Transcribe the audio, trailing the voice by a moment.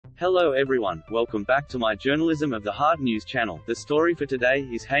Hello everyone, welcome back to my Journalism of the Heart news channel. The story for today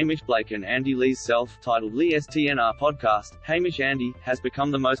is Hamish Blake and Andy Lee's self-titled LiSTNR podcast, Hamish Andy, has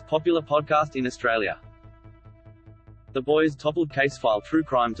become the most popular podcast in Australia. The boys toppled Casefile True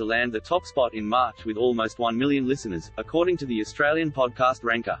Crime to land the top spot in March with almost 1 million listeners, according to the Australian podcast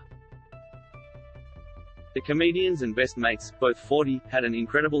ranker. The comedians and best mates, both 40, had an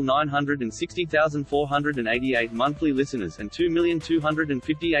incredible 960,488 monthly listeners and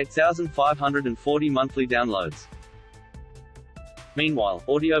 2,258,540 monthly downloads. Meanwhile,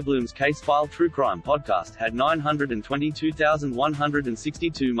 Audiobloom's Casefile True Crime podcast had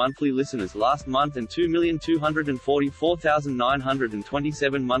 922,162 monthly listeners last month and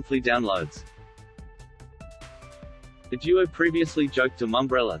 2,244,927 monthly downloads. The duo previously joked to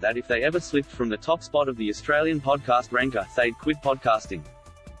Mumbrella that if they ever slipped from the top spot of the Australian podcast ranker, they'd quit podcasting.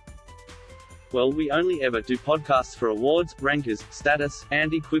 "Well, we only ever do podcasts for awards, rankers, status,"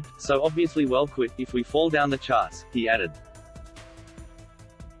 Andy quipped, "so obviously we'll quit if we fall down the charts," he added.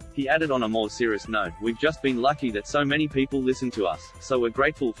 He added on a more serious note, "We've just been lucky that so many people listen to us, so we're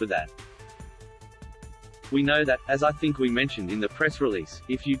grateful for that. We know that, as I think we mentioned in the press release,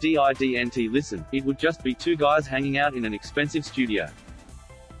 if you didn't listen, it would just be two guys hanging out in an expensive studio."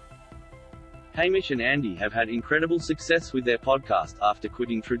 Hamish and Andy have had incredible success with their podcast after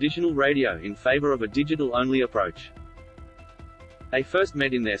quitting traditional radio in favor of a digital-only approach. They first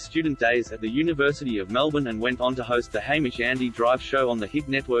met in their student days at the University of Melbourne and went on to host the Hamish Andy Drive show on the Hit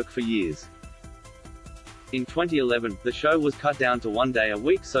Network for years. In 2011, the show was cut down to 1 day a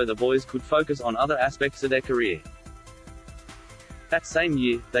week so the boys could focus on other aspects of their career. That same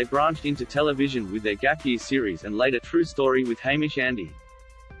year, they branched into television with their Gap Year series and later True Story with Hamish Andy.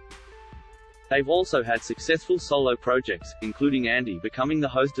 They've also had successful solo projects, including Andy becoming the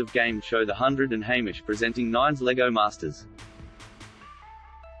host of game show The 100 and Hamish presenting Nine's Lego Masters.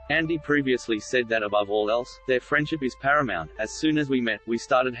 Andy previously said that above all else, their friendship is paramount. "As soon as we met, we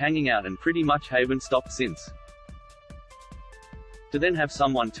started hanging out and pretty much haven't stopped since." To then have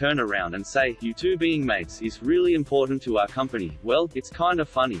someone turn around and say, "You two being mates is really important to our company, well, it's kind of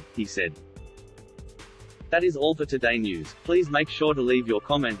funny," he said. That is all for today news. Please make sure to leave your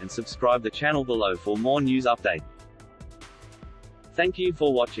comment and subscribe the channel below for more news update. Thank you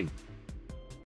for watching.